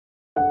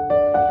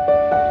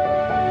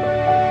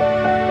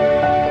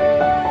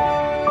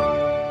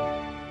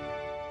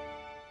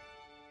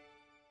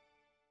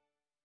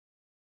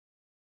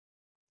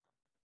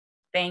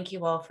Thank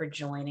you all for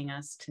joining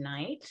us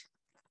tonight.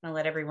 I'll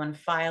let everyone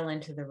file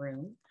into the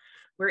room.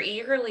 We're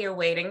eagerly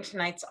awaiting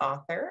tonight's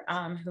author,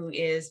 who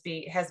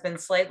has been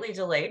slightly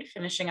delayed,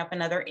 finishing up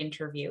another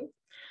interview.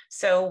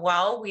 So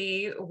while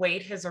we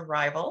wait his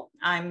arrival,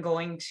 I'm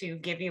going to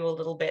give you a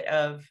little bit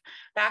of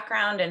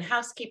background and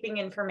housekeeping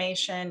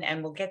information,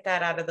 and we'll get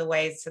that out of the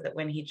way so that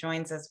when he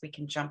joins us, we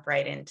can jump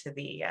right into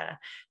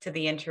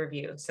the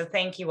interview. So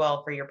thank you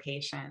all for your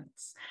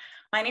patience.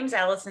 My name is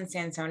Allison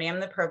Sansoni. I'm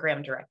the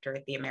program director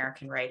at the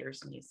American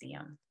Writers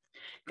Museum.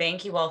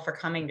 Thank you all for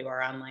coming to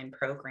our online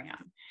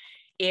program.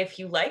 If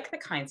you like the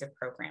kinds of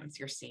programs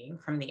you're seeing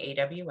from the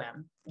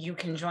AWM, you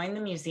can join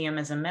the museum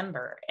as a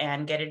member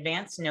and get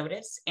advance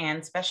notice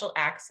and special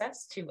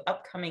access to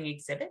upcoming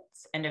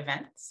exhibits and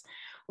events.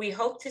 We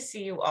hope to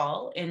see you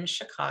all in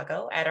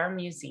Chicago at our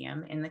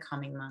museum in the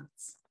coming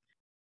months.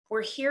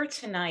 We're here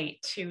tonight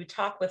to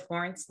talk with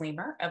Laurence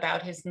Leamer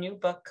about his new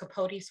book,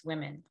 Capote's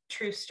Women,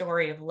 True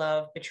Story of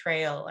Love,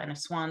 Betrayal, and a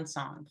Swan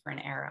Song for an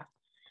Era.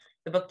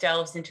 The book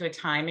delves into a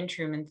time in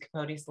Truman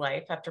Capote's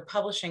life after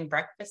publishing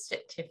Breakfast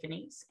at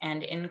Tiffany's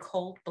and In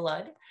Cold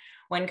Blood,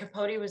 when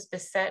Capote was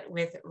beset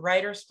with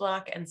writer's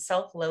block and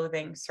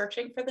self-loathing,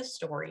 searching for the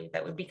story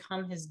that would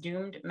become his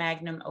doomed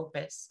magnum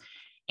opus,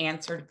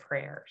 Answered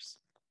Prayers.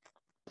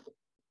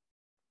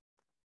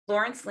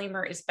 Laurence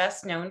Leamer is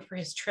best known for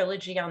his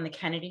trilogy on the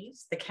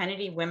Kennedys, The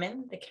Kennedy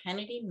Women, The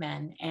Kennedy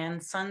Men,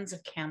 and Sons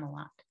of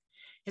Camelot.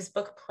 His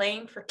book,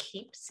 Playing for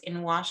Keeps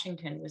in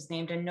Washington, was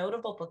named a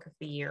notable book of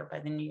the year by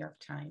the New York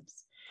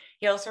Times.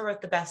 He also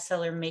wrote the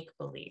bestseller Make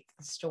Believe,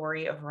 the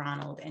story of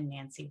Ronald and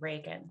Nancy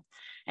Reagan,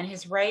 and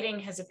his writing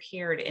has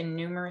appeared in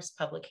numerous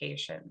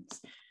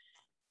publications.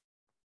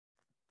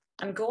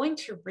 I'm going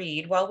to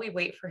read, while we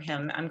wait for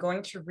him, I'm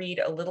going to read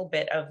a little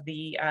bit of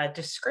the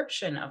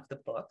description of the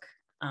book.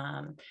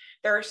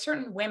 There are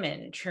certain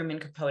women, Truman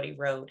Capote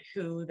wrote,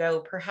 who,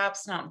 though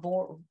perhaps not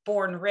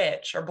born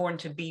rich, are born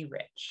to be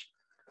rich.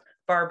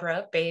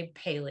 Barbara Babe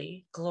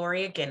Paley,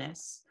 Gloria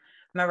Guinness,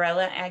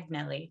 Marella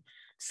Agnelli,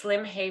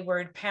 Slim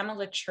Hayward,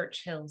 Pamela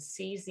Churchill,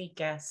 C.Z.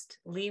 Guest,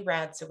 Lee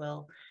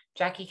Radziwill,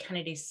 Jackie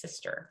Kennedy's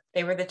sister.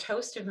 They were the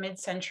toast of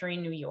mid-century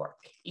New York,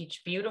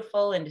 each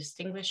beautiful and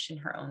distinguished in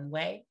her own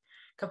way.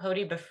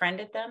 Capote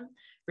befriended them,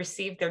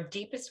 received their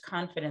deepest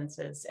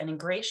confidences, and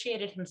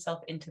ingratiated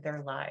himself into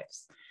their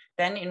lives.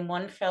 Then in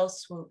one fell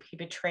swoop, he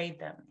betrayed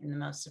them in the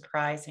most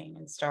surprising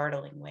and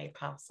startling way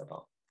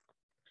possible.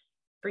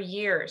 For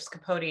years,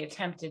 Capote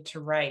attempted to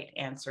write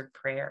Answered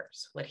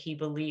Prayers, what he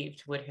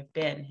believed would have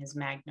been his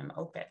magnum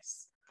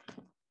opus.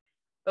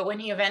 But when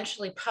he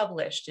eventually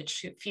published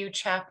a few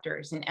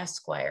chapters in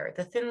Esquire,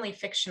 the thinly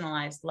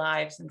fictionalized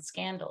lives and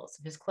scandals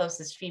of his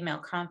closest female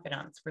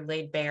confidants were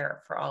laid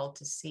bare for all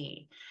to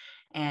see,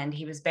 and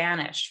he was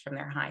banished from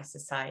their high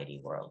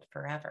society world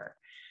forever.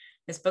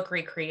 This book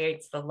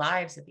recreates the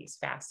lives of these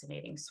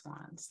fascinating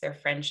swans, their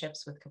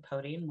friendships with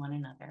Capote and one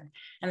another,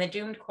 and the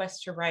doomed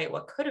quest to write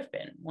what could have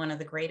been one of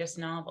the greatest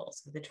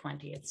novels of the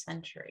 20th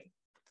century.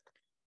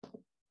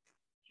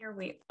 Here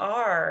we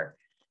are.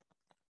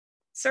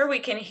 Sir, we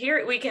can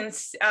hear,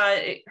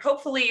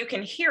 hopefully you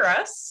can hear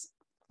us.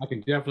 I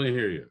can definitely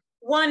hear you.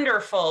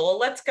 Wonderful. Well,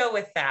 let's go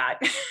with that.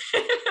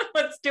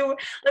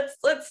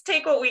 Let's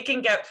take what we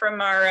can get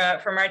from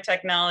our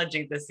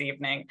technology this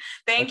evening.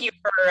 Thank you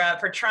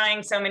for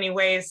trying so many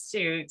ways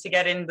to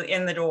get in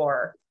the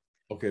door.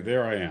 Okay,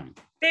 there I am.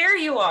 There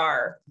you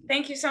are.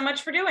 Thank you so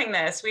much for doing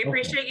this. We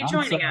appreciate you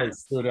joining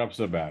us. Stood up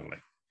so badly.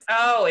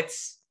 Oh,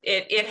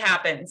 it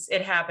happens.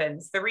 It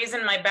happens. The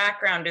reason my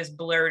background is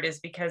blurred is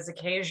because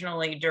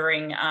occasionally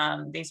during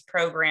these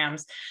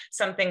programs,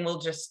 something will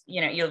just,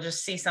 you'll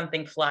just see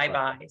something fly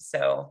by.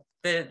 So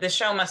the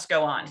show must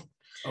go on.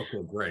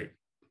 Okay, great.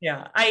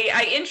 Yeah,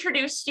 I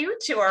introduced you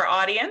to our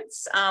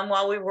audience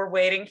while we were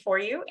waiting for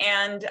you,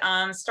 and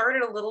started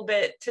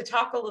to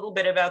talk a little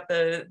bit about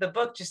the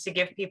book, just to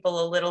give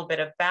people a little bit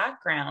of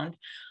background.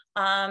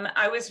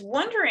 I was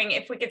wondering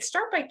if we could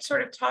start by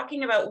sort of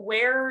talking about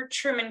where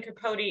Truman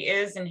Capote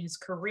is in his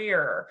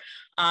career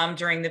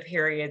during the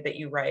period that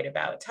you write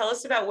about. Tell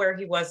us about where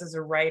he was as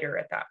a writer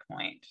at that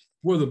point.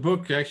 Well, the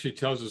book actually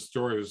tells the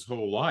story of his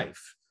whole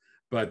life.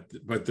 But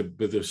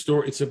the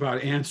story, it's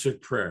about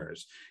answered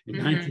prayers. In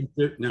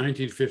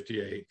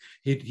 1958,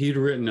 he'd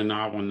written a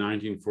novel in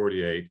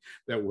 1948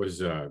 that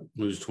was, when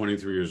he was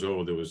 23 years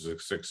old, it was a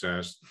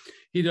success.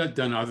 He'd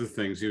done other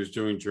things. He was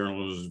doing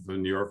journalism for the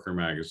New Yorker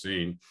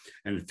magazine.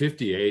 And in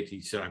 58,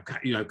 he said, I've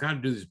got to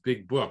do this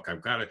big book. I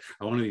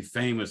want to be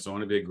famous. I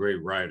want to be a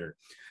great writer.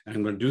 And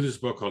I'm going to do this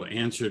book called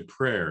Answered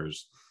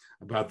Prayers,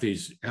 about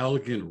these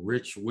elegant,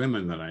 rich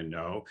women that I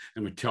know,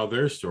 and we tell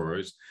their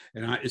stories.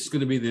 And it's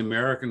going to be the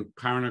American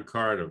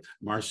counterpart of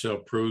Marcel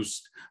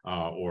Proust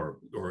or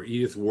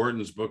Edith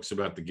Wharton's books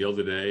about the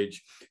Gilded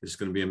Age. It's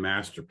going to be a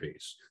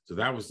masterpiece. So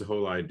that was the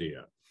whole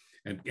idea.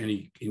 And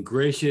he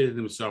ingratiated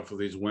himself with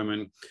these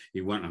women.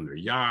 He went on their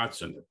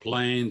yachts and their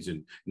planes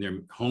and their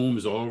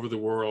homes all over the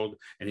world.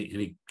 And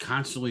he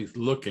constantly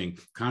looking,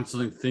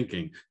 constantly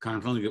thinking,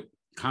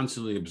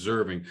 constantly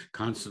observing,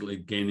 constantly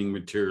gaining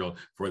material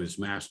for this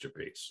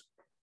masterpiece.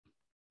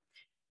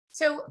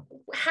 So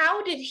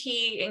how did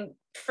he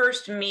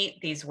first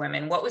meet these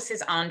women? What was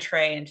his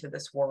entree into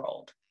this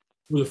world?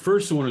 Well, the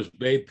first one was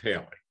Babe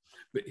Paley.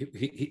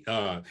 He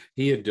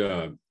had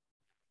done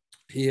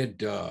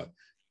a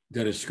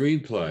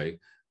screenplay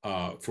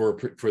for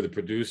the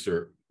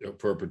producer,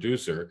 for a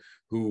producer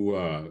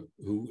who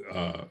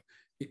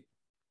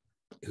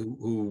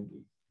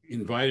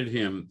invited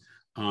him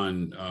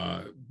on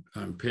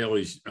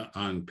Paley's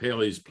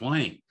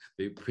plane.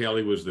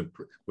 Paley was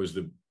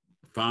the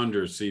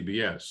founder of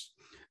CBS,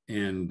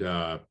 and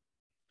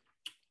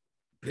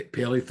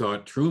Paley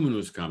thought Truman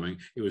was coming.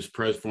 It was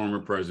former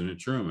President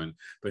Truman,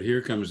 but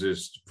here comes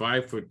this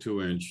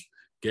 5'2"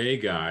 gay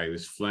guy,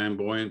 this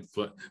flamboyant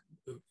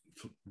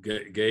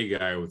gay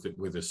guy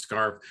with a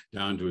scarf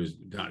down to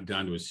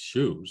his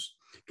shoes.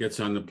 Gets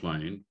on the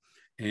plane,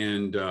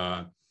 and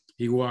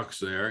he walks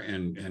there,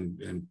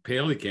 and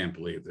Paley can't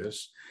believe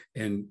this,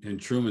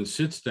 and Truman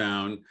sits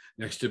down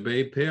next to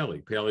Babe Paley,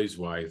 Paley's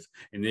wife,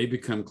 and they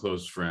become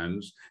close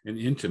friends and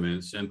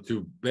intimates. And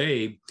through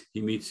Babe,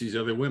 he meets these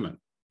other women.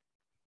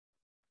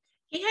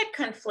 He had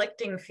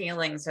conflicting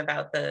feelings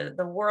about the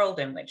world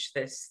in which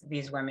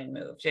these women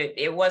moved.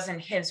 It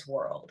wasn't his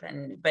world,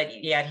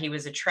 but yet he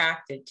was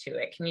attracted to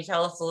it. Can you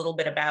tell us a little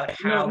bit about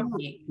how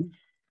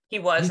he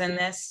was in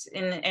this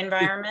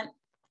environment?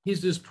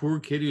 He's this poor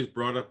kid. He was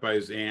brought up by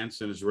his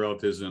aunts and his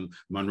relatives in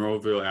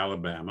Monroeville,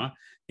 Alabama,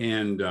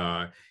 and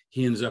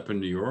he ends up in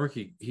New York.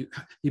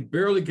 He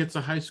barely gets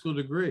a high school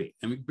degree.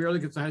 I mean, barely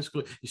gets a high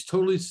school. He's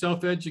totally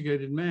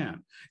self-educated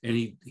man, and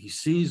he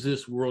sees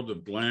this world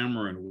of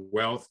glamour and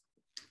wealth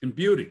and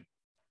beauty.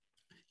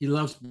 He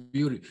loves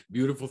beauty,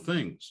 beautiful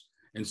things.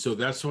 And so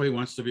that's why he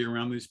wants to be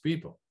around these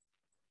people.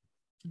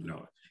 You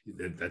know,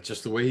 that's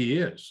just the way he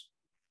is.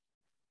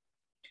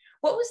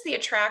 What was the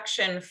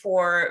attraction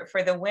for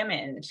the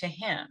women to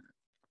him?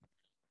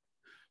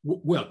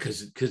 Well,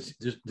 because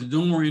there's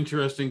no more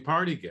interesting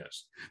party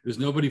guests. There's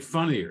nobody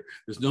funnier.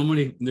 There's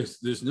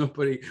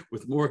nobody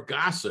with more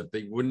gossip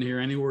that you wouldn't hear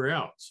anywhere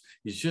else.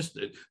 He's just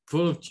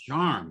full of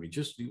charm.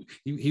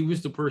 He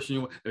was the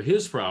person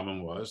his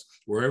problem was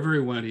wherever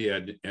he went, he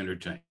had to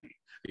entertain.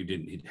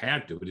 He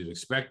had to, but he'd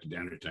expected to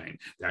entertain.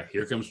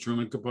 Here comes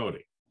Truman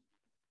Capote.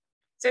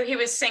 So he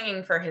was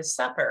singing for his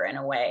supper in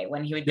a way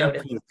when he would go to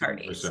these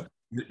parties.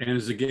 And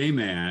as a gay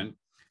man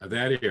of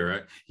that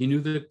era, he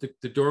knew that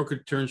the door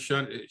could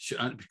shut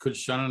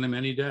on him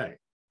any day.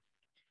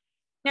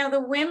 Now, the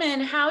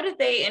women, how did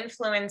they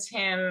influence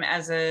him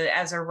as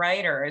a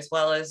writer, as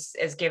well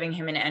as giving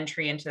him an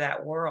entry into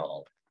that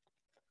world?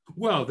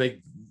 Well,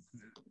 they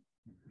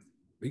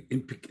gave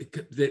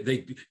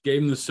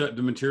him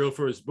the material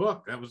for his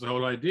book. That was the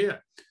whole idea.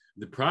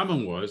 The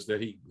problem was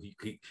that he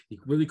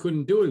really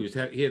couldn't do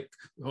it. He had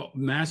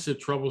massive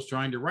troubles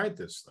trying to write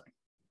this thing.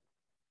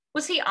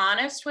 Was he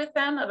honest with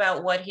them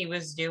about what he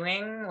was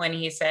doing when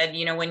he said,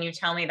 you know, when you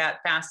tell me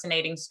that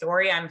fascinating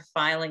story, I'm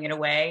filing it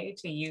away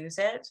to use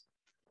it?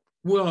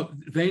 Well,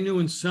 they knew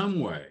in some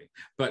way.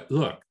 But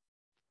look,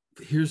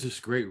 here's this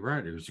great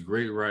writer. He's a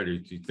great writer.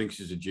 He thinks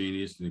he's a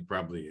genius, and he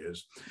probably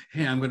is.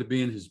 Hey, I'm going to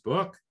be in his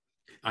book.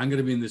 I'm going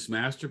to be in this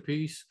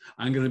masterpiece.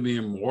 I'm going to be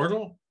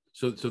immortal.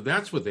 So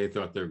that's what they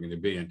thought they were going to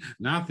be in,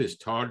 not this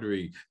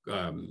tawdry,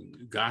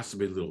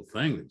 gossipy little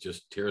thing that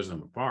just tears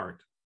them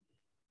apart.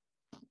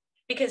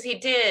 Because he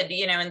did,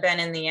 you know, and then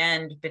in the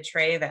end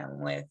betray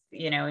them with,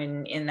 you know,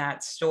 in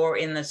that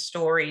story, in the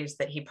stories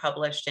that he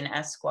published in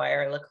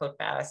Esquire, La Cote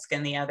Basque,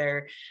 and the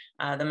other,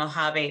 the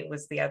Mojave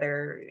was the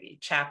other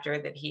chapter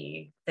that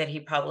he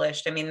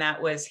published. I mean,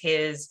 that was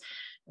his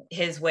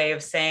way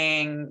of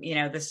saying, you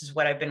know, this is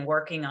what I've been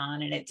working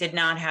on, and it did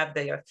not have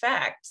the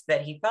effect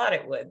that he thought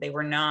it would. They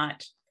were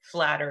not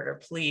flattered or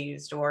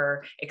pleased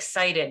or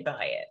excited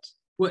by it.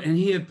 Well, and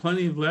he had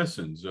plenty of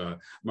lessons.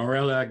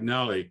 Marella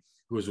Agnelli,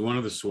 who was one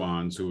of the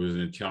Swans, who was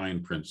an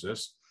Italian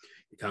princess.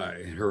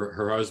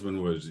 Her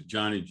husband was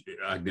Johnny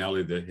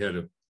Agnelli, the head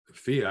of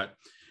Fiat.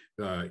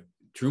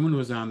 Truman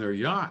was on their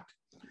yacht,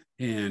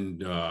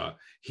 and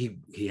he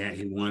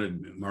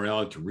wanted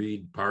Marella to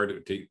read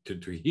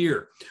to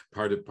hear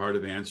part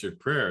of Answered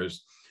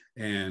Prayers,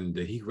 and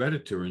he read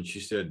it to her, and she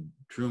said,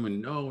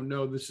 Truman,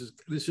 no, this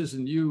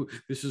isn't you.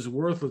 This is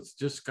worthless,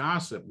 just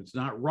gossip. It's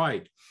not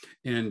right.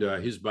 And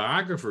his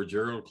biographer,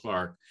 Gerald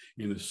Clark,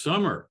 in the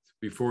summer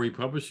before he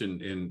published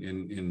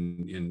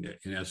in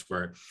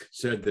Esquire,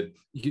 said that,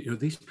 you know,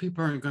 these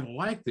people aren't going to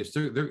like this.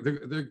 They're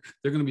going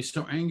to be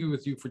so angry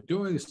with you for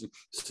doing this,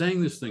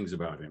 saying these things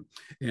about him.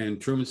 And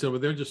Truman said,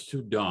 well, they're just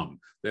too dumb.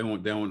 They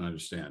won't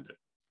understand it.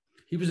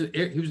 He was an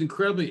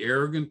incredibly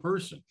arrogant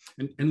person,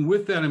 and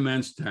with that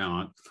immense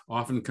talent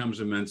often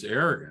comes immense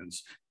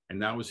arrogance,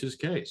 and that was his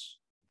case.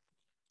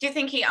 Do you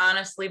think he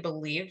honestly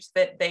believed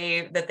that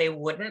they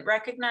wouldn't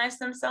recognize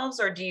themselves,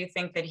 or do you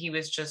think that he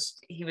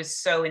was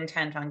so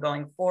intent on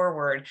going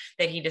forward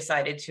that he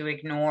decided to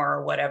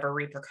ignore whatever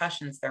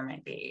repercussions there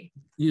might be?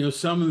 You know,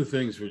 some of the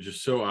things were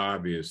just so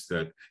obvious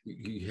that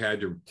you had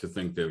to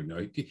think they would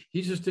know.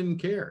 He just didn't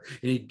care,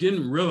 and he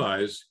didn't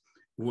realize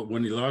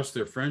when he lost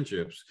their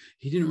friendships,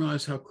 he didn't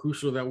realize how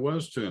crucial that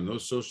was to him,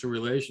 those social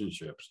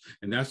relationships.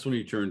 And that's when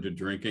he turned to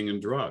drinking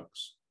and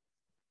drugs.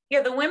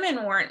 Yeah, the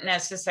women weren't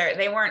necessarily,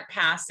 they weren't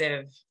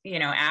passive,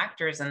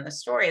 actors in the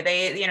story.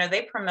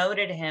 They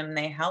promoted him,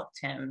 they helped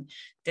him,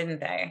 didn't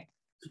they?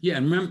 Yeah,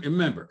 and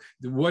remember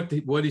what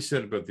he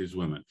said about these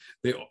women.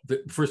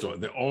 First of all,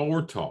 they all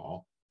were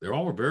tall. They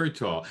all were very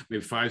tall,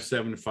 maybe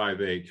 5'7" to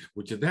 5'8",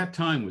 which at that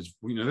time was,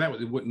 that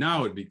was what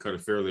now would be kind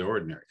of fairly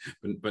ordinary,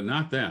 but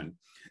not then.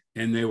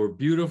 And they were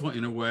beautiful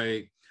in a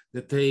way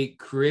that they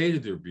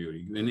created their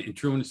beauty. And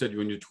Truman said,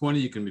 when you're 20,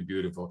 you can be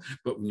beautiful,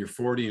 but when you're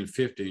 40 and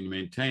 50, you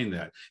maintain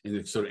that.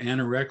 And so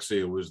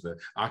anorexia was the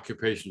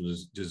occupational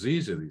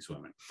disease of these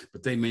women,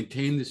 but they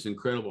maintained this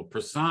incredible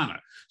persona.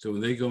 So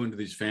when they go into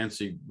these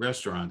fancy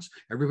restaurants,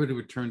 everybody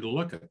would turn to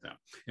look at them.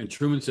 And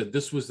Truman said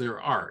this was their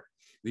art.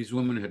 These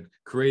women had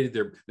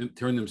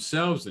turned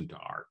themselves into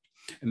art.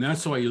 And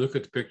that's why you look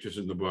at the pictures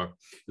in the book,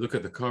 you look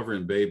at the cover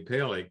in Babe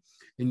Paley,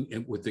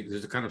 and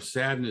there's a kind of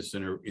sadness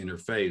in her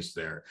face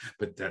there,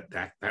 but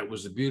that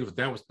was the beautiful.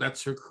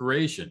 That's her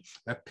creation.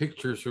 That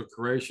picture is her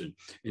creation.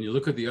 And you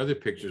look at the other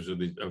pictures of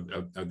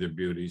their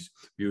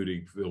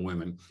beautiful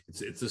women.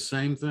 It's the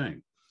same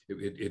thing.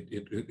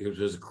 It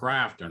was a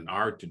craft and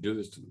art to do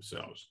this to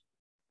themselves.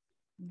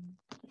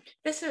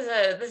 This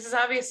is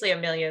obviously a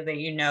milieu that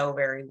you know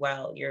very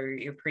well.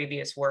 Your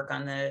previous work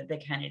on the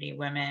Kennedy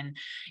women.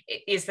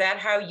 Is that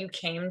how you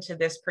came to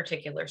this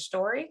particular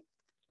story?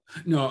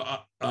 No,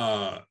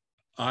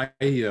 I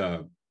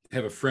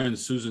have a friend,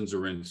 Susan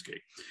Zorinsky.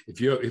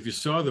 If you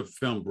saw the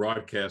film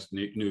Broadcast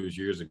News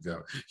years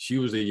ago, she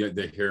was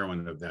the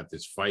heroine of that,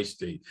 this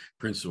feisty,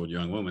 principled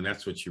young woman.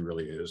 That's what she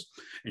really is.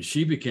 And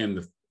she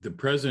became the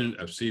president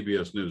of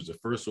CBS News, the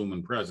first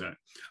woman president.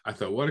 I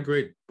thought, what a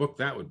great book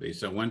that would be.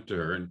 So I went to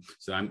her and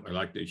said, I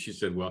like it. She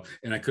said, well,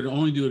 and I could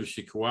only do it if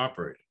she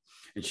cooperated.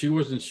 And she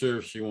wasn't sure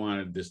if she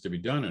wanted this to be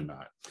done or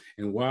not.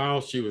 And while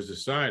she was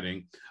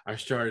deciding, I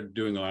started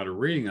doing a lot of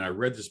reading, and I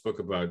read this book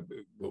about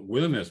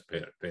William S.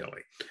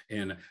 Paley,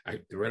 and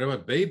I read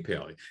about Babe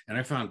Paley, and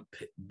I found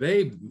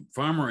Babe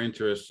far more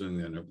interesting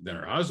than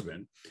her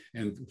husband.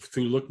 And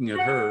through looking at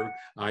her,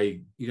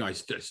 I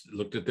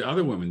looked at the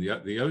other women,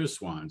 the other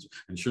swans,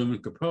 and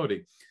Truman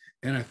Capote,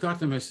 and I thought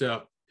to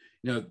myself,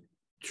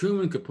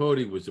 Truman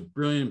Capote was a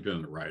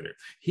brilliant writer.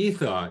 He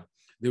thought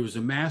there was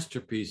a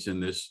masterpiece in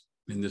this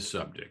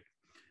subject.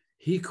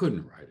 He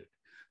couldn't write it,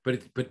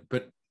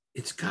 but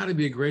it's got to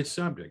be a great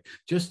subject.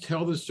 Just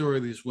tell the story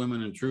of these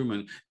women and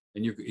Truman,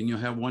 and you'll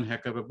have one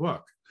heck of a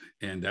book.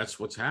 And that's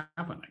what's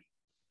happening.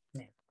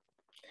 Yeah.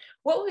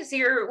 What was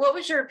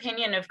your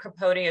opinion of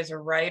Capote as a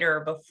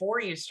writer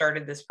before you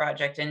started this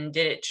project, and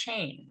did it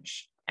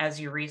change as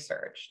you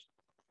researched?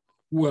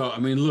 Well, I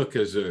mean, look,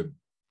 as a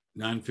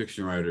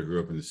nonfiction writer who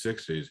grew up in the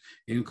 60s,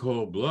 in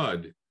cold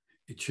blood,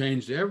 it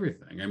changed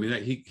everything. I mean,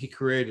 he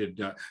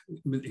created,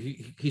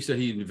 he said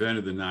he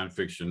invented the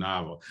nonfiction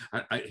novel.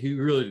 He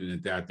really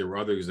didn't that. There were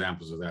other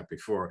examples of that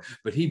before,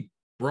 but he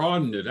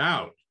broadened it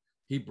out.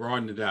 He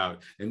broadened it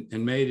out and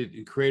made it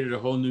and created a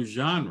whole new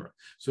genre.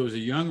 So as a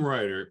young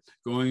writer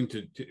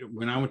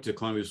when I went to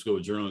Columbia School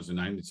of Journalism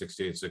in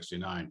 1968,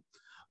 69,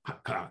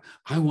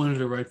 I wanted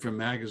to write for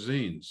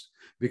magazines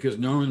because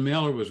Norman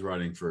Mailer was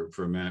writing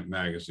for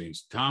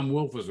magazines. Tom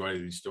Wolfe was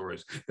writing these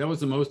stories. That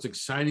was the most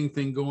exciting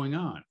thing going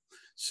on.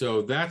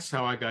 So that's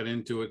how I got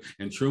into it.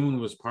 And Truman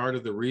was part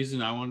of the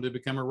reason I wanted to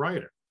become a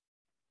writer.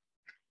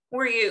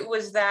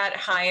 Was that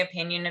high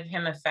opinion of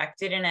him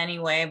affected in any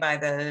way by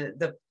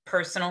the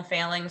personal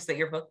failings that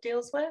your book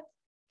deals with?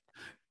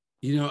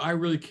 I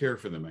really care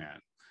for the man.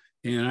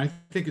 And I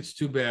think it's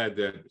too bad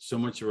that so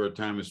much of our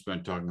time is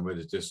spent talking about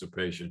his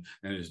dissipation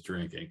and his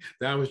drinking.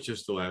 That was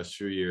just the last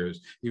few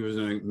years. He was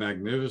a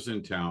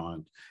magnificent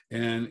talent,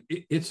 and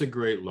it's a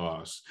great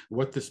loss,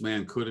 what this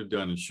man could have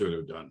done and should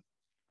have done.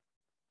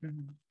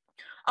 Mm-hmm.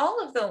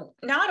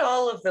 Not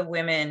all of the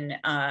women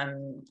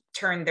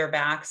turned their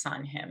backs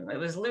on him. It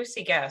was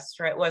Lucy Guest,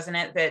 right? Wasn't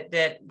it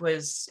that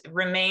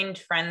remained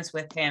friends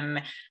with him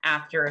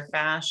after a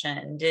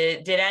fashion?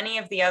 Did any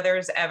of the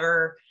others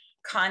ever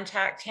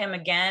contact him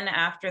again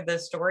after the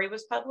story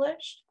was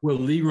published? Well,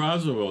 Lee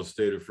Radziwill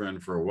stayed a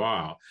friend for a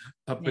while,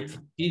 but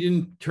he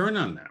didn't turn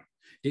on them.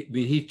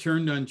 He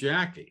turned on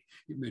Jackie.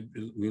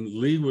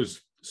 Lee was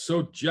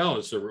so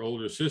jealous of her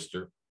older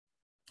sister,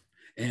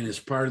 and as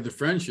part of the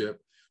friendship,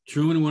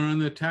 Truman went on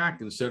the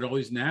attack and said all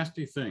these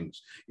nasty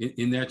things.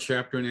 In that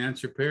chapter in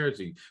Answer Prayers,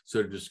 he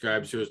sort of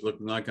describes her as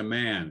looking like a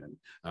man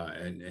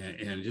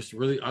and just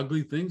really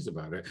ugly things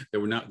about her that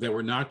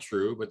were not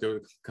true, but they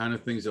were kind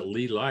of things that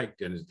Lee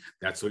liked, and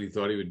that's what he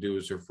thought he would do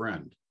as her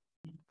friend.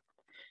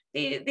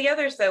 The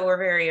others, though, were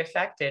very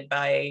affected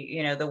by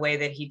the way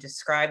that he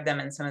described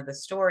them and some of the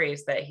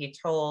stories that he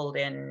told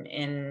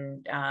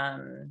in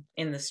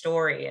the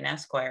story in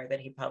Esquire that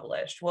he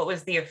published. What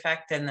was the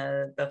effect and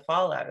the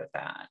fallout of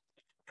that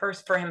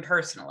for him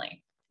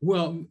personally?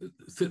 Well,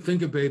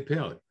 think of Babe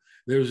Paley.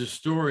 There was a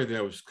story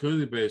that was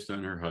clearly based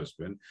on her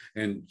husband,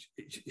 and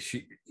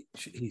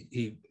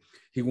he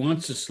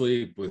wants to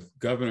sleep with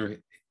Governor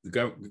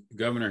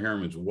Governor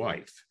Harriman's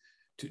wife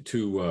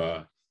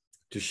to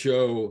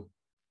show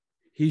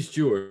he's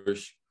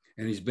Jewish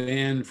and he's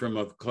banned from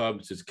a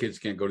club, says kids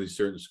can't go to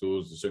certain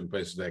schools, to certain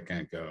places that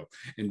can't go.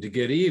 And to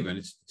get even,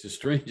 it's a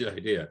strange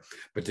idea,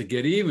 but to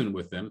get even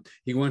with them,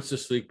 he wants to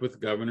sleep with the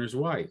governor's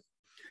wife.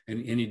 And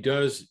he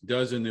does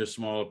in their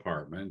small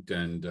apartment.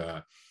 And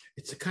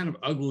it's a kind of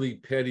ugly,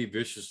 petty,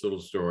 vicious little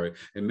story.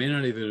 It may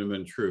not even have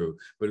been true,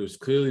 but it was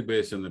clearly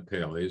based on the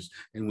Paleys.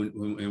 And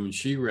when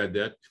she read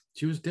that,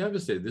 she was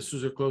devastated. This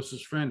was her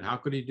closest friend. How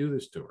could he do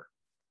this to her?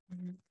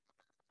 Mm-hmm.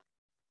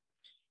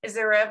 Is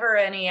there ever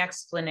any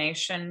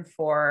explanation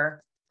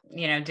for,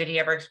 did he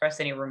ever express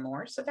any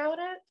remorse about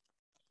it?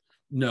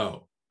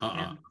 No.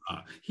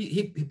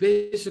 He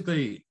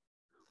basically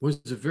was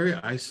a very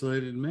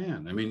isolated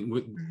man. I mean,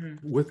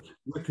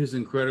 with his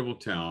incredible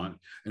talent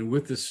and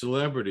with the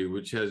celebrity,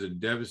 which has a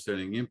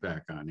devastating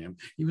impact on him,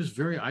 he was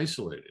very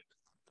isolated.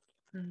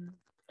 Mm-hmm.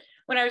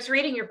 When I was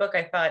reading your book,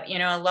 I thought,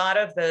 a lot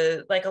of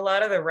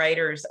the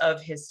writers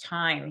of his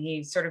time,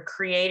 he sort of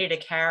created a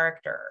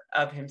character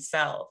of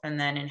himself and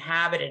then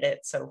inhabited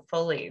it so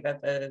fully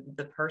that the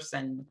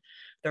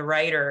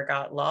writer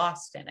got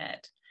lost in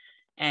it.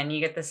 And you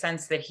get the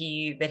sense that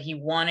he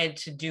wanted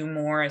to do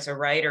more as a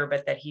writer,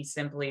 but that he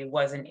simply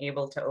wasn't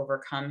able to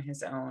overcome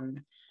his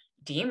own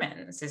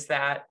demons. Is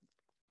that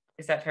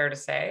fair to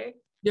say?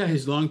 Yeah,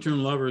 his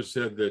long-term lover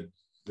said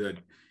that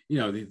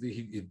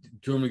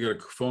Truman got a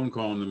phone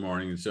call in the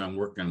morning and said, I'm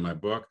working on my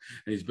book.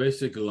 And he's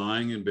basically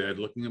lying in bed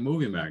looking at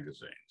movie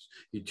magazines.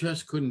 He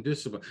just couldn't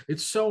discipline.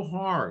 It's so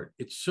hard.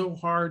 It's so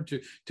hard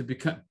to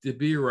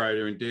be a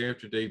writer and day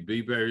after day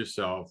be by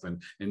yourself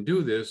and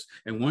do this.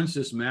 And once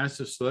this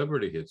massive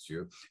celebrity hits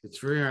you, it's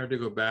very hard to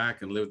go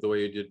back and live the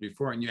way you did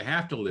before. And you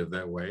have to live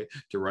that way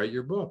to write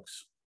your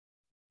books.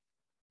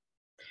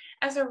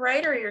 As a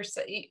writer,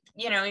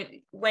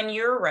 when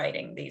you're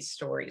writing these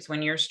stories,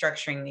 when you're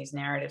structuring these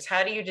narratives,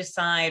 how do you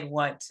decide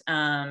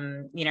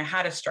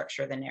how to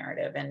structure the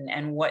narrative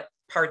and what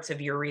parts of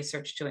your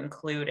research to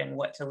include and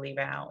what to leave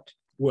out?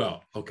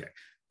 Well, okay.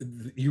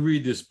 You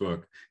read this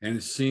book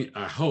and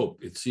I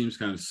hope it seems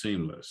kind of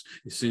seamless.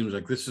 It seems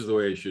like this is the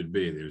way it should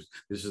be.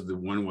 This is the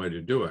one way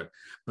to do it.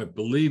 But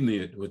believe me,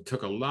 it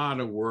took a lot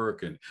of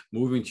work and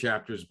moving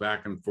chapters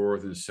back and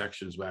forth and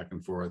sections back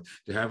and forth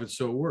to have it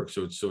so work.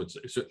 So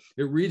it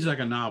reads like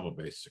a novel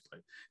basically.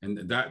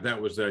 And that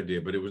was the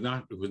idea, but it was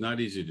not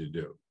easy to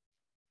do.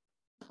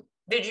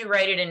 Did you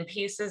write it in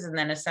pieces and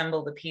then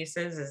assemble the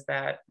pieces? Is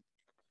that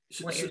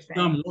what you're saying?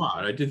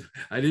 Somewhat. I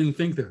didn't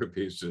think they were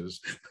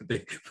pieces, but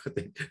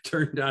they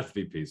turned out to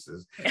be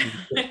pieces.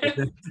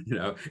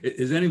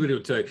 As anybody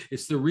will tell you,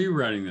 it's the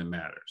rewriting that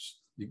matters.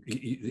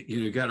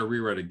 You got to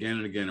rewrite again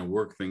and again and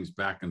work things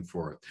back and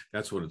forth.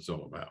 That's what it's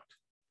all about.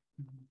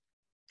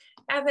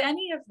 Have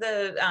any of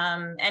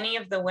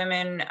the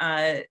women,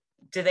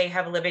 do they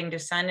have living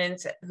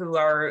descendants who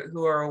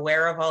are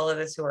aware of all of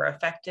this, who are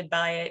affected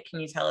by it?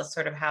 Can you tell us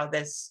sort of how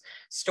this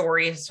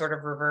story has sort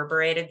of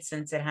reverberated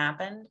since it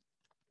happened?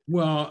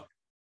 Well,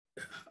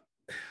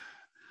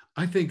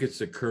 I think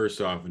it's a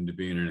curse often to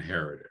be an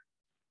inheritor,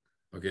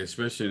 okay,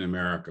 especially in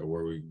America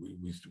where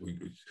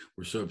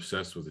we're so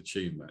obsessed with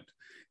achievement.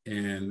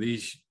 And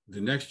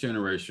the next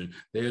generation,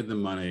 they had the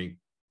money,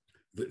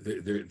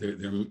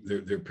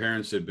 their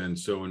parents had been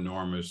so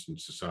enormous in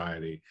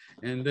society,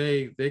 and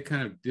they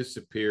kind of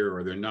disappear,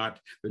 or they're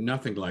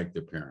nothing like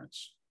their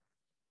parents.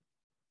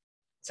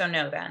 So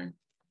no, then.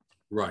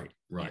 Right.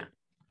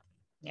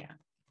 Yeah.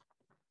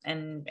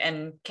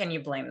 And can you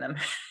blame them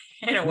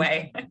in a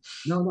way?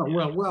 No.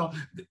 Well,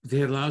 they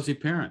had lousy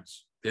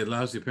parents. In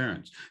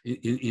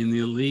the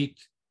elite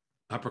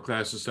upper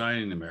class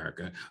society in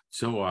America,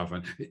 so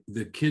often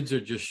the kids are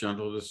just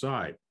shunted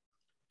aside.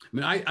 I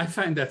mean, I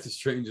find that the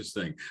strangest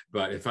thing.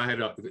 But if I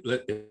had all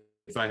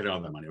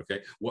that money,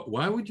 okay,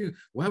 why would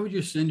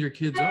you send your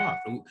kids off?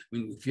 I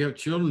mean, if you have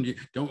children, you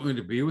don't want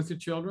to be with your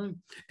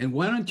children, and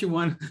why don't you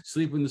want to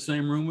sleep in the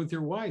same room with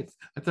your wife?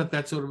 I thought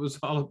that's what it was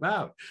all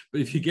about.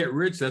 But if you get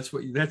rich, that's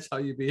how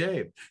you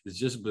behave. It's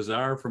just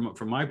bizarre from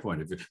my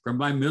point of view, from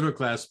my middle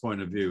class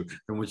point of view,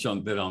 from which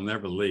I'll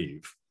never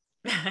leave.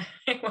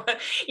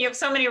 You have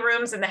so many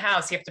rooms in the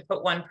house, you have to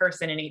put one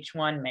person in each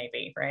one,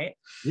 maybe, right?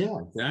 Yeah,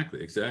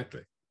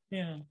 exactly.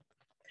 Yeah.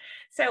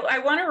 So I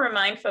want to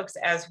remind folks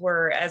as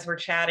we're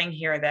chatting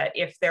here that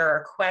if there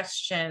are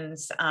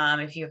questions,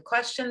 if you have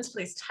questions,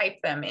 please type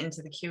them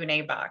into the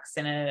Q&A box.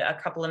 In a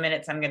couple of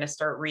minutes, I'm going to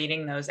start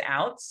reading those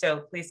out.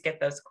 So please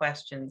get those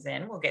questions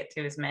in. We'll get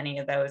to as many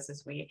of those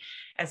as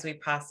we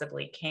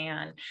possibly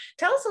can.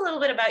 Tell us a little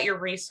bit about your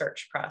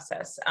research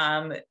process,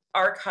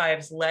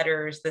 archives,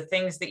 letters, the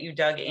things that you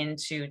dug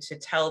into to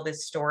tell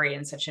this story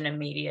in such an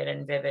immediate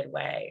and vivid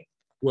way.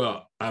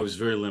 Well, I was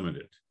very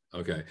limited.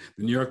 Okay,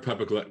 the New York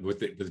with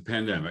the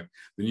pandemic,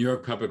 the New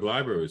York Public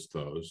Library was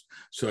closed,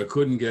 so I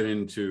couldn't get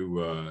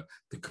into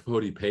the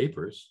Capote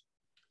papers.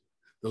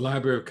 The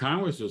Library of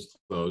Congress was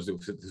closed.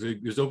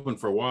 It was open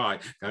for a while. I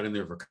got in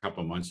there for a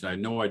couple of months, and I had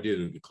no idea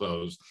it would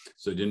close,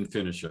 so I didn't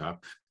finish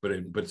up.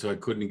 But so I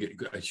couldn't get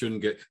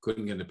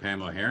into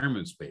Pamela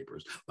Harriman's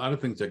papers. A lot of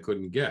things I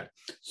couldn't get.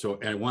 So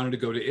and I wanted to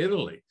go to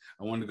Italy.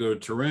 I wanted to go to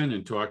Turin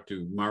and talk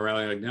to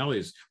Marella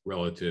Agnelli's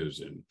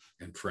relatives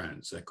and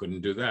friends. I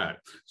couldn't do that.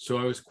 So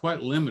I was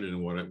quite limited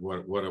in what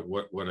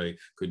I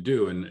could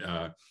do. And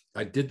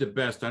I did the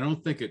best. I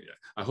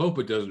hope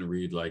it doesn't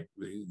read like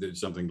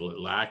there's something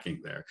lacking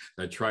there.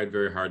 I tried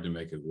very hard to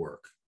make it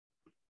work.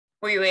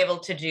 Were you able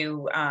to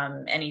do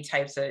any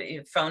types of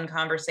phone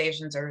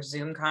conversations or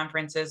Zoom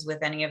conferences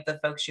with any of the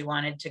folks you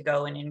wanted to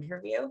go and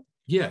interview?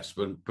 Yes,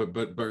 but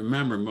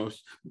remember,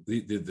 most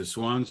the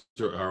swans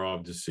are all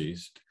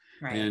deceased,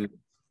 right. And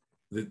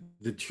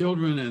the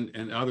children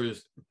and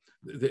others,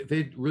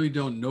 they really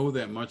don't know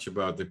that much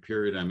about the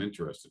period I'm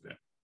interested in.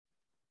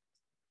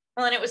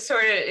 Well, and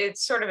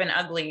it's sort of an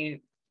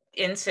ugly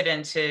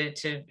incident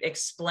to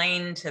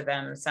explain to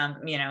them some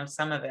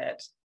of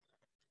it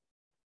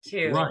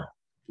too.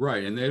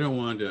 Right, and they don't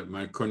want to.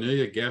 My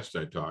Cornelia Guest,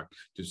 I talked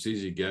to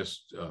Cece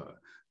Guest's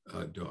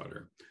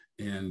daughter,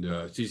 and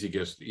Cece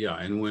Guest, yeah.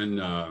 And when,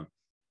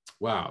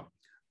 when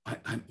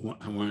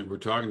we're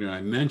talking to her,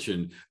 I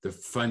mentioned the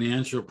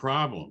financial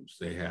problems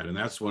they had, and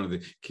that's one of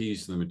the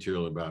keys to the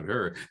material about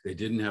her. They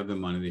didn't have the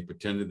money; they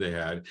pretended they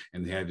had,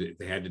 and they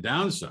had to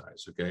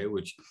downsize. Okay,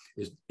 which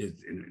is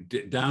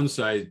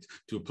downsize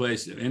to a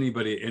place that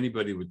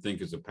anybody would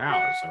think is a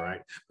palace. All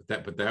right,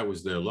 but that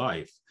was their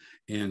life,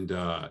 and.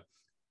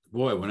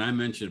 Boy, when I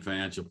mentioned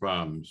financial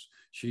problems,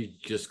 she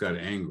just got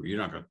angry. You're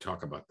not going to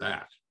talk about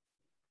that.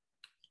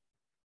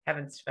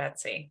 Heavens,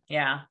 Betsy.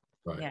 Yeah.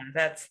 Right. Yeah.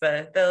 That's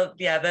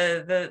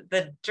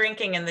the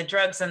drinking and the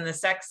drugs and the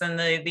sex and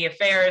the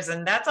affairs,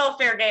 and that's all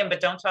fair game, but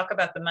don't talk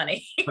about the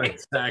money.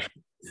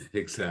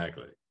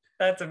 Exactly.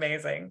 That's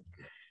amazing.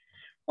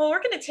 Well,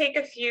 we're going to take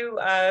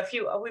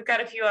we've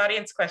got a few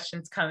audience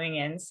questions coming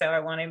in, so I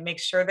want to make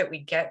sure that we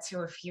get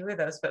to a few of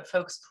those, but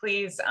folks,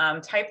 please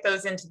type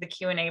those into the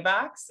Q&A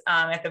box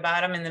at the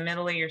bottom in the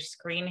middle of your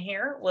screen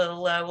here.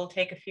 We'll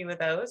take a few of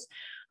those.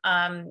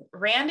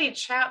 Randy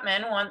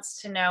Chapman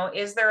wants to know,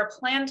 is there a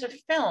plan to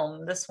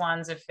film The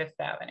Swans of Fifth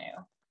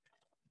Avenue?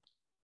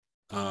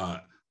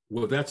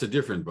 Well, that's a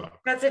different book.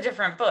 That's a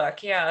different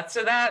book, yeah.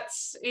 So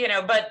that's,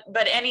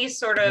 but any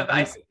sort of,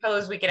 I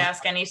suppose we could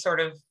ask any sort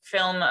of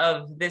film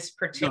of this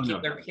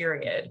particular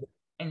period.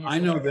 I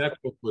know that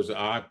book was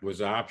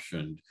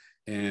optioned,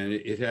 and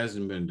it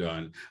hasn't been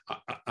done.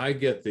 I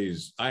get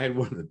these. I had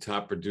one of the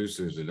top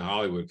producers in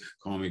Hollywood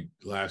call me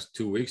last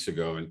 2 weeks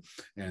ago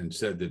and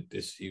said that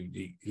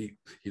he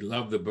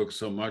loved the book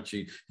so much.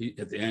 He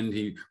at the end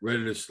he read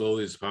it as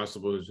slowly as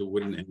possible as it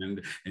wouldn't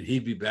end, and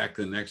he'd be back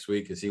the next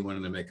week because he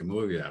wanted to make a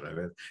movie out of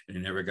it, and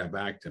he never got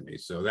back to me.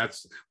 So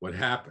that's what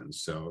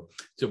happens.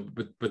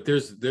 But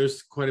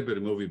there's quite a bit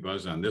of movie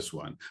buzz on this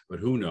one. But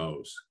who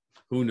knows?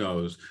 Who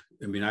knows?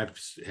 I mean, I've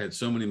had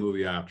so many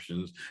movie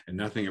options, and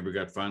nothing ever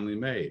got finally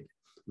made.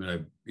 I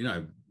mean,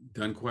 I've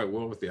done quite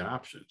well with the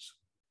options.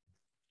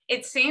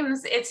 It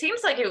seems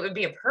like it would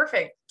be a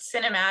perfect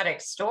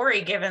cinematic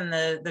story, given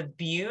the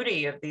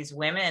beauty of these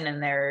women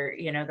and their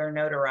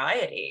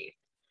notoriety.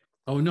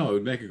 Oh no, it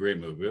would make a great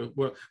movie.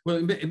 Well,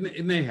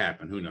 it may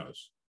happen. Who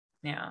knows?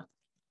 Yeah.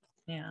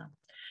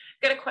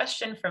 Got a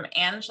question from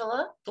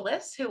Angela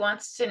Bliss who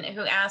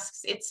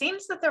asks, it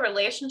seems that the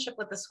relationship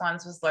with the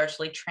Swans was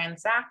largely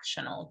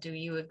transactional. Do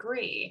you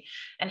agree?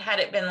 And had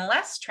it been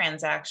less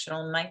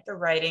transactional, might the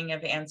writing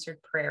of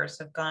answered prayers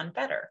have gone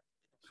better?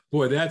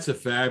 Boy, that's a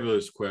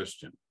fabulous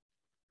question.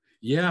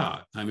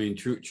 Yeah, I mean,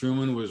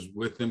 Truman was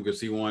with them because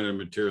he wanted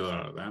material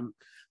out of them.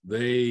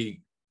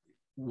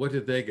 What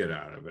did they get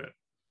out of it?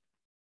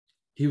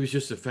 He was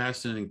just a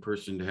fascinating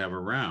person to have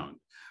around.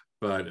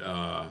 But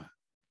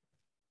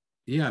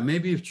yeah,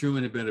 maybe if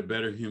Truman had been a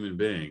better human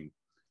being,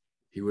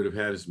 he would have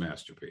had his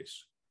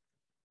masterpiece.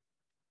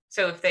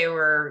 So if they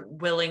were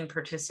willing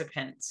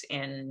participants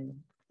in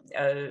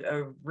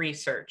a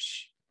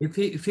research. If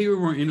he were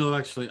more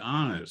intellectually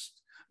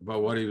honest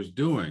about what he was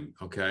doing,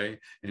 okay,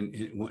 and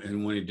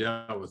when he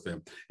dealt with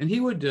them. And he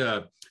would,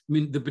 I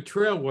mean, the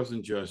betrayal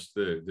wasn't just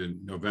the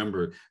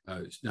November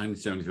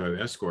 1975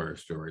 Esquire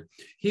story.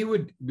 He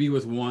would be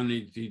with one,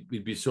 he'd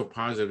be so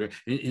positive,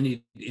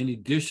 and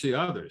he'd dish the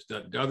others.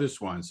 The other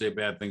swans, say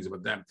bad things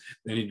about them,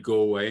 then he'd go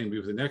away and be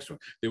with the next one.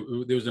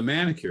 There was a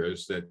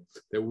manicurist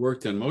that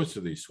worked on most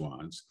of these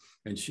swans,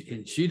 and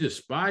she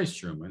despised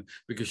Truman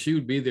because she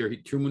would be there.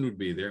 Truman would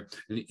be there,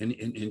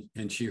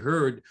 and she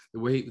heard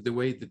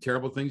the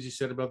terrible things he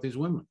said about these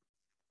women.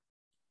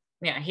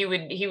 Yeah, he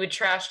would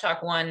trash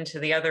talk one to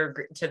the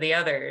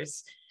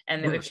others,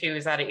 and if she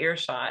was out of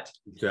earshot.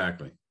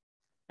 Exactly.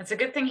 It's a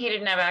good thing he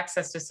didn't have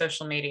access to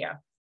social media.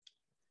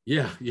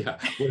 Yeah.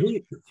 Well,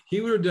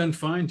 he would have done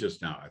fine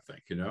just now, I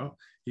think.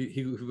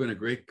 He would have been a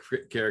great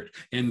character.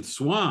 And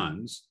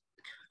swans,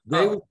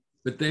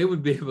 but they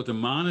would be able to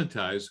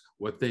monetize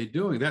what they're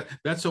doing.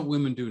 That's what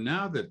women do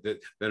now that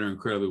are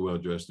incredibly well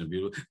dressed and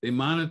beautiful. They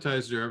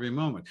monetize their every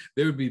moment.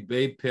 There would be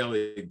Babe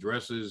Paley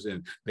dresses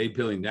and Babe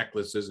Paley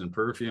necklaces and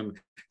perfume,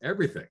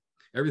 everything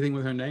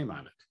with her name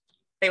on it.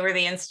 They were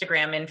the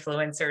Instagram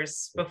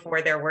influencers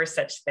before there were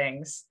such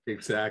things.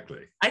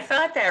 Exactly. I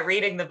thought that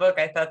reading the book,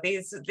 I thought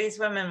these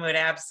women would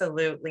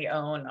absolutely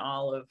own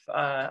all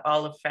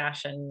of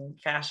fashion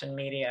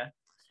media.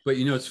 But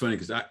you know, it's funny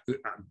because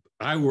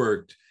I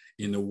worked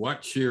in the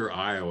Watchir,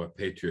 Iowa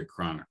Patriot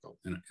Chronicle,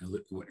 and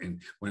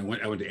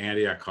when I went to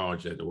Antioch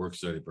College, I had the work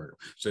study program.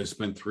 So I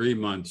spent 3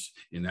 months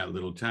in that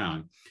little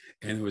town,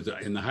 and it was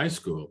in the high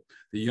school.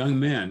 The young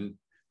men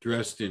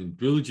dressed in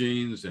blue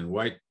jeans and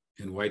white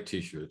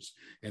t-shirts,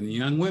 and the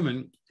young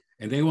women,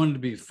 and they wanted to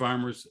be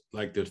farmers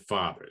like their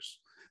fathers.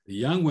 The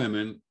young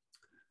women,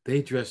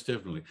 they dressed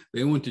differently.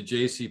 They went to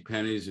J.C.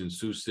 Penney's and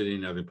Sioux City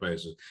and other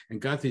places and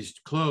got these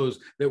clothes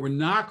that were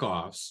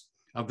knockoffs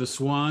of the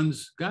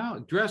Swans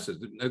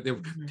dresses. They were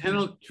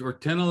 $10 or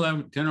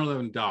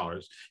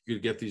 $11. You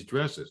could get these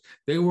dresses.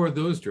 They wore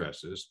those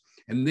dresses,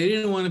 and they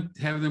didn't want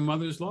to have their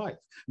mother's life.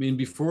 I mean,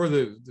 before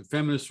the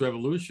feminist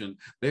revolution,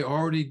 they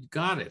already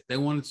got it. They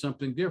wanted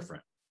something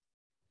different.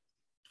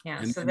 Yeah,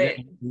 and, so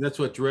that's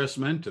what dress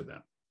meant to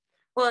them.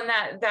 Well,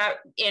 and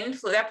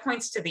that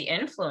points to the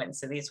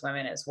influence of these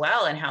women as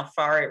well, and how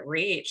far it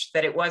reached.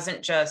 That it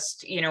wasn't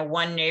just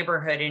one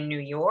neighborhood in New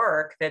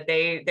York. That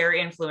their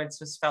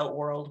influence was felt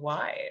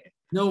worldwide.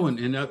 No one,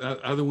 and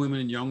other women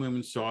and young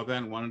women saw that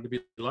and wanted to be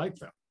like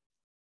them.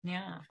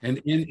 Yeah.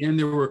 And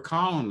there were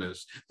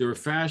columnists, there were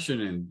fashion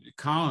and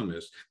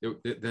columnists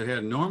that had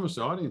enormous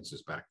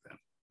audiences back then.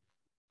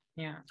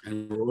 Yeah.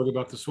 And wrote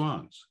about the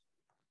Swans.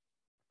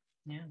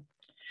 Yeah.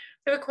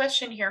 We have a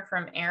question here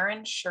from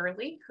Aaron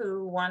Shirley,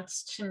 who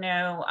wants to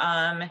know,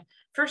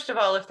 first of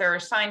all, if there are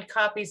signed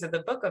copies of the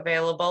book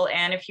available,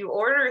 and if you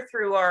order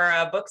through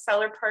our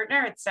bookseller partner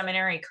at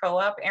Seminary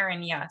Co-op,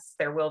 Aaron, yes,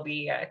 there will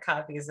be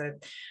copies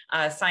of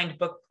signed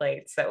book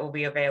plates that will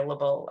be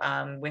available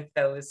with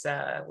those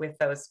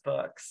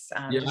books.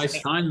 Yeah, I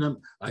signed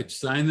them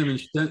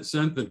and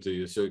sent them to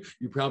you, so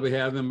you probably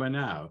have them by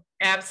now.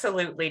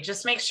 Absolutely.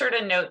 Just make sure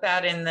to note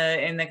that in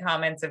the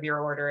comments of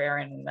your order,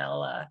 Aaron, and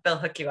they'll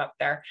hook you up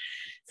there.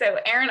 So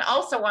Aaron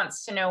also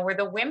wants to know, were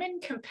the women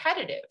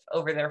competitive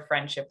over their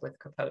friendship with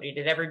Capote?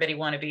 Did everybody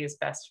want to be his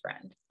best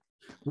friend?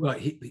 Well,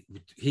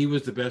 he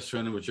was the best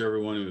friend of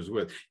whichever one he was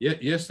with.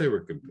 Yes, they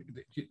were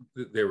competitive.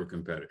 They're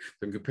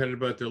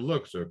competitive about their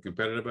looks. They're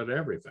competitive about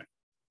everything.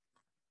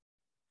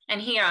 And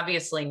he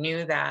obviously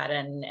knew that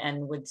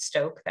and would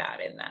stoke that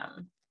in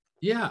them.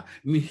 Yeah, I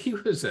mean, he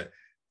was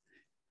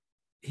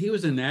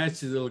a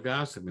nasty little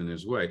gossip in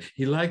his way.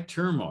 He liked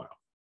turmoil.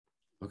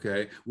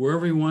 Okay,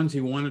 wherever he went, he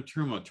wanted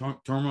turmoil.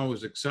 Turmoil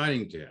was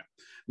exciting to him.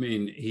 I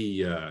mean,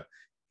 he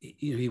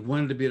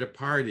wanted to be at a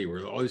party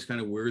where all these kind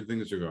of weird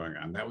things are going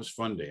on. That was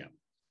fun to him.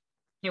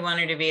 He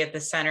wanted to be at the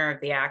center of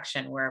the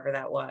action, wherever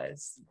that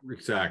was.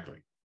 Exactly.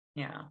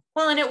 Yeah.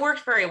 Well, and it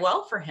worked very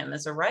well for him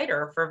as a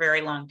writer for a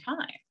very long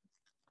time.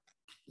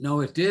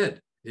 No, it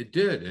did. It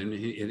did, and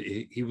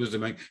he was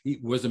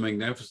a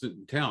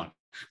magnificent talent.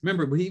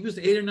 Remember, when he was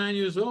 8 or 9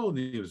 years old,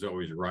 he was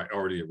already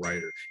a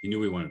writer. He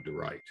knew he wanted to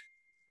write.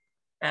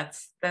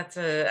 That's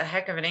a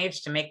heck of an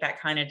age to make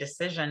that kind of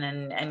decision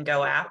and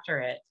go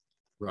after it.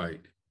 Right.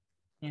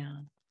 Yeah.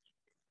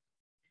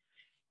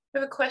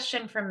 We have a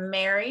question from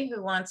Mary,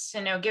 who wants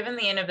to know, given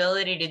the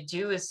inability to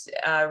do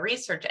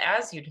research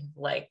as you'd have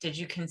liked, did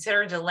you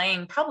consider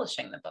delaying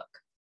publishing the book?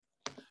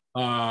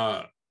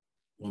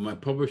 Well, my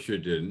publisher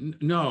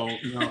didn't. No.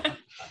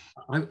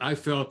 I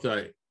felt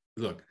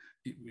look,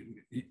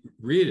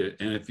 read it,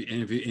 and if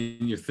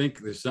you think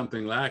there's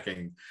something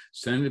lacking,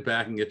 send it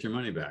back and get your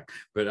money back.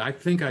 But I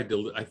think I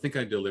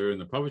delivered,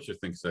 and the publisher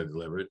thinks I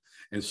delivered.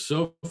 And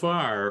so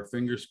far,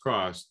 fingers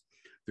crossed,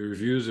 the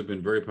reviews have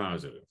been very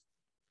positive.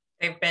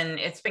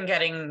 It's been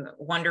getting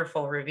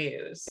wonderful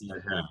reviews.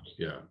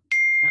 Yeah.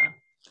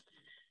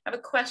 I have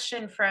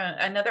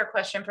another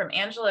question from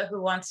Angela,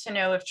 who wants to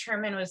know if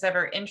Truman was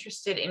ever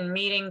interested in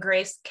meeting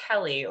Grace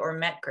Kelly or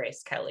met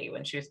Grace Kelly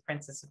when she was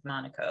Princess of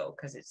Monaco,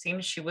 because it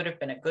seems she would have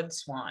been a good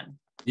swan.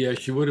 Yeah,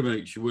 she would have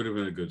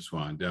been a good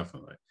swan,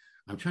 definitely.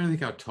 I'm trying to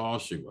think how tall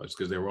she was,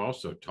 because they were all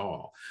so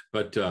tall.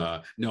 But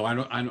no,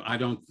 I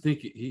don't think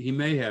he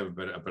may have,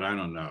 but I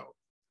don't know.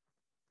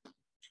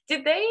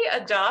 Did they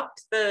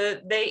adopt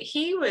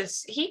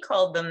he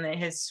called them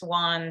his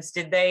swans?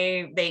 Did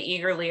they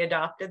eagerly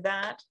adopted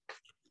that?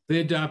 They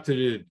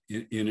adopted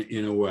it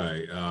in a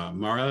way.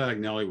 Marella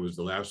Agnelli was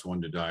the last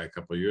one to die a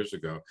couple of years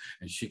ago,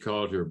 and she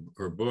called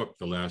her book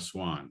 "The Last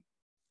Swan."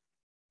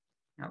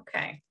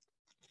 Okay,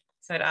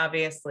 so it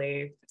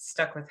obviously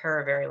stuck with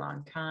her a very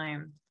long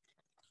time.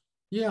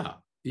 Yeah.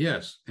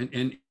 Yes,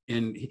 and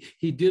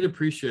he did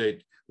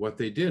appreciate what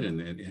they did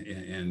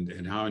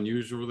and how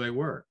unusual they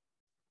were.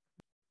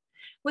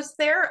 Was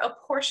there a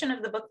portion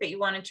of the book that you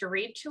wanted to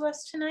read to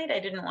us tonight? I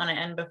didn't want to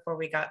end before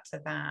we got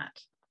to that.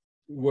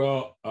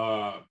 Well,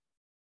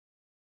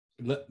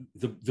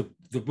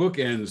 the book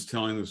ends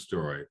telling the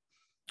story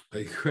An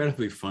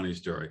incredibly funny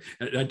story.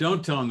 I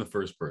don't tell in the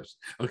first person.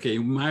 Okay,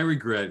 my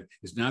regret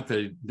is not that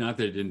I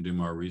didn't do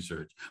more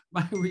research.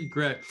 My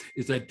regret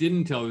is I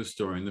didn't tell this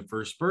story in the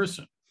first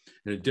person,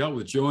 and it dealt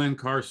with Joanne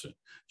Carson.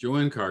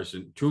 Joanne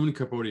Carson, Truman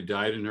Capote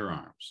died in her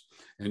arms,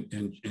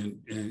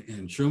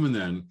 and Truman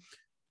then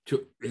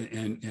took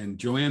and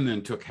Joanne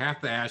then took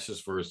half the ashes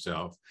for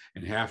herself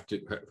and half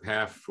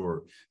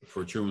for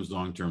Truman's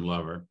long-term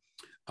lover.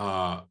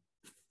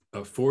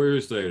 4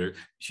 years later,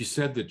 she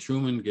said that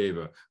Truman gave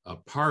a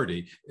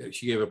party.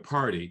 She gave a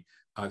party.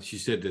 She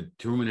said that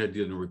Truman had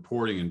done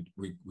reporting and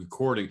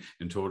recording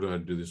and told her how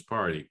to do this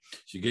party.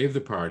 She gave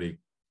the party.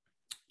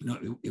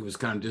 No, it was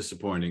kind of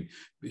disappointing.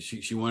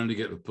 She wanted to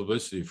get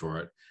publicity for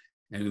it.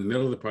 And in the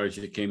middle of the party,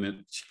 she came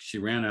in, she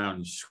ran out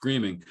and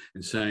screaming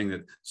and saying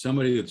that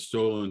somebody had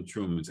stolen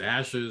Truman's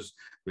ashes,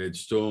 they had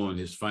stolen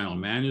his final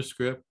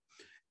manuscript,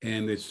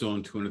 and they'd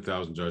stolen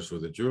 $200,000 worth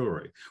of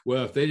jewelry.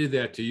 Well, if they did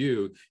that to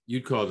you,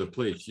 you'd call the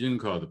police. She didn't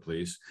call the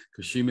police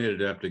because she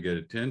made it up to get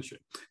attention.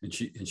 And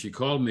she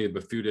called me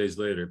a few days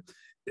later,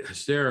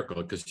 hysterical,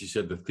 because she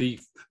said the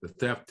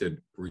theft had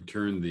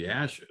returned the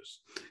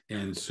ashes.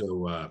 And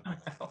so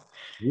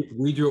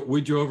we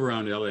drove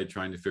around LA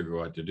trying to figure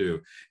out what to do.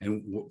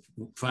 And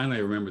finally, I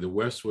remember the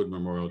Westwood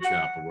Memorial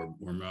Chapel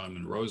where Marilyn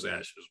Monroe's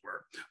ashes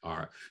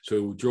are.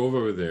 So we drove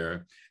over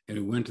there and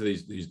we went to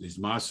these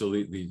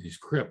mausoleums, these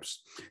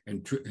crypts,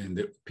 and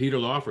Peter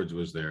Lawford's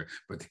was there,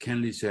 but the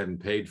Kennedys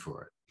hadn't paid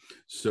for it.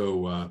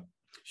 So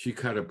she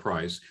cut a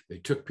price. They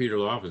took Peter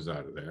Lawford's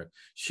out of there.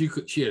 She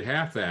had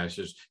half the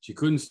ashes. She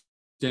couldn't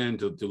stand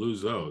to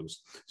lose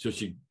those, so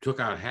she took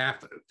out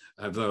half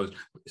of those.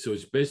 So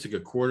it's basically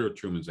a quarter of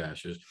Truman's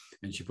ashes,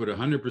 and she put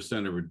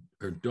 100% of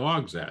her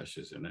dog's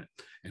ashes in it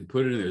and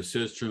put it in there. It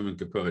says Truman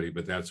Capote,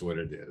 but that's what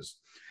it is.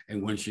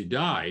 And when she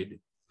died,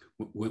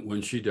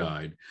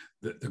 the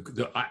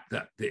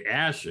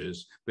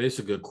ashes,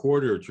 basically a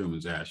quarter of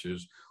Truman's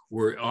ashes,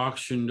 were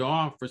auctioned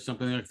off for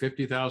something like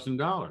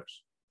 $50,000.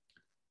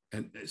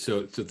 And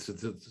so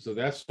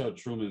that's how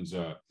Truman's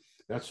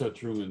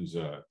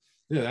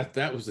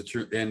that was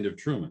the end of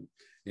Truman.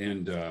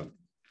 And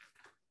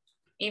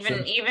even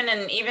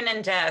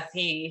in death,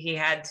 he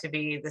had to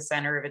be the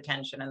center of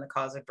attention and the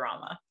cause of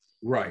drama.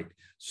 Right.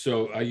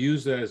 So I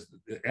use that as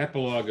the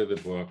epilogue of the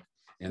book,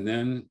 and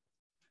then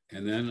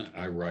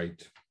I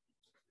write,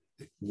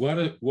 what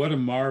a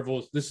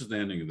marvelous, this is the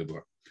ending of the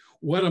book.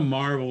 What a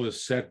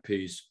marvelous set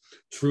piece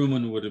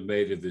Truman would have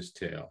made of this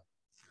tale.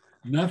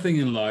 Nothing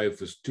in life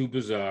was too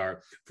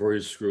bizarre for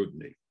his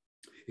scrutiny.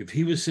 If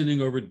he was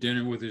sitting over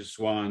dinner with his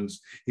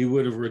swans, he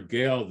would have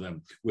regaled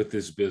them with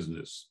this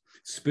business,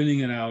 spinning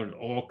it out in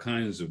all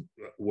kinds of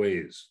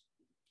ways.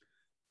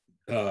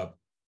 I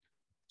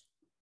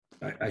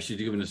should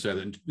give an aside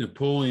that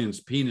Napoleon's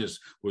penis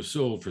was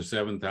sold for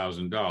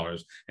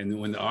 $7,000, and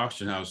when the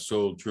auction house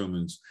sold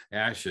Truman's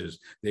ashes,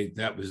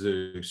 that was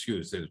their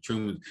excuse. That if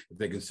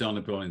they can sell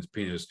Napoleon's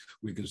penis,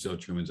 we can sell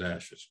Truman's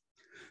ashes.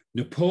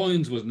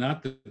 Napoleon's was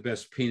not the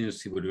best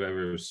penis he would have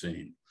ever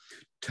seen.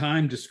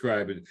 Time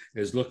described it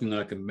as looking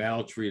like a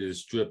maltreated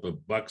strip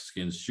of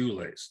buckskin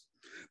shoelace,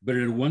 but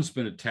it had once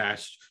been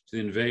attached to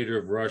the invader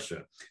of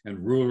Russia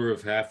and ruler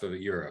of half of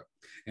Europe,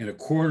 and a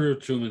quarter of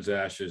Truman's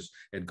ashes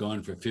had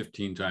gone for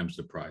 15 times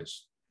the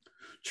price.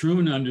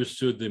 Truman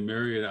understood the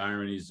myriad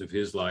ironies of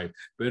his life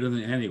better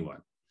than anyone.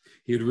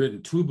 He had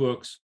written 2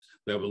 books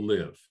that would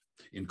live,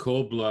 In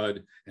Cold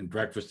Blood and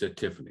Breakfast at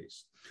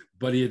Tiffany's,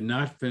 but he had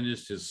not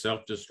finished his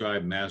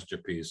self-described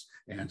masterpiece,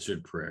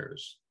 Answered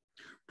Prayers.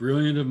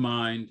 Brilliant of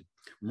mind,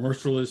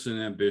 merciless in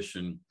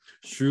ambition,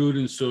 shrewd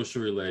in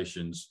social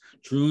relations,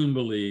 Truman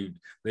believed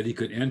that he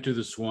could enter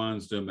the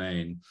swan's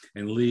domain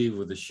and leave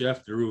with the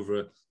chef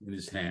d'oeuvre in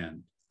his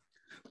hand.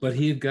 But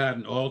he had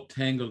gotten all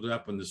tangled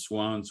up in the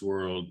swan's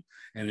world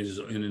and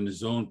in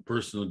his own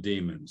personal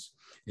demons.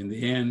 In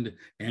the end,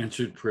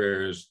 Answered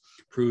Prayers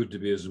proved to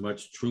be as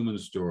much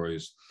Truman's story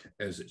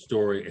as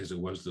it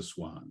was the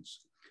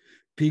swan's.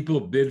 People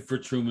bid for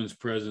Truman's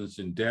presence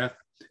in death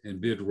and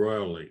bid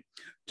royally,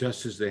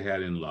 just as they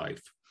had in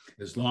life.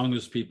 As long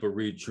as people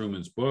read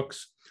Truman's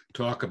books,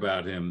 talk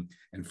about him,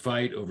 and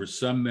fight over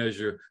some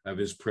measure of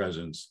his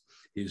presence,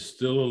 he's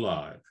still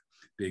alive,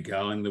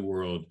 beguiling the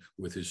world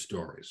with his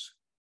stories.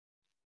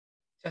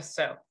 Just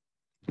so.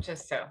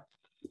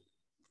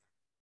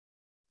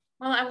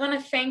 Well, I want to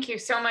thank you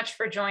so much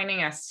for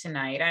joining us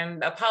tonight. I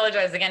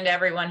apologize again to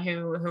everyone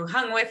who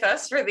hung with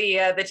us for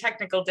the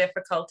technical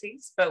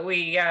difficulties, but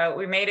we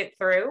made it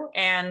through,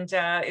 and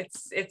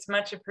it's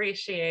much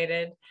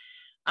appreciated.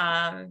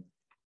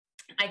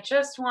 I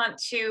just want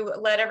to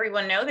let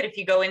everyone know that if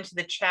you go into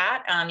the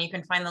chat, you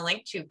can find the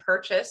link to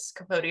purchase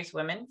Capote's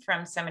Women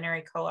from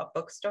Seminary Co-op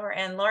Bookstore.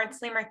 And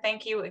Laurence Leamer,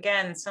 thank you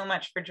again so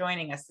much for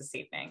joining us this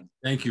evening.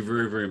 Thank you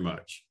very, very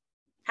much.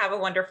 Have a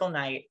wonderful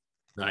night.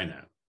 Bye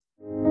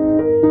now.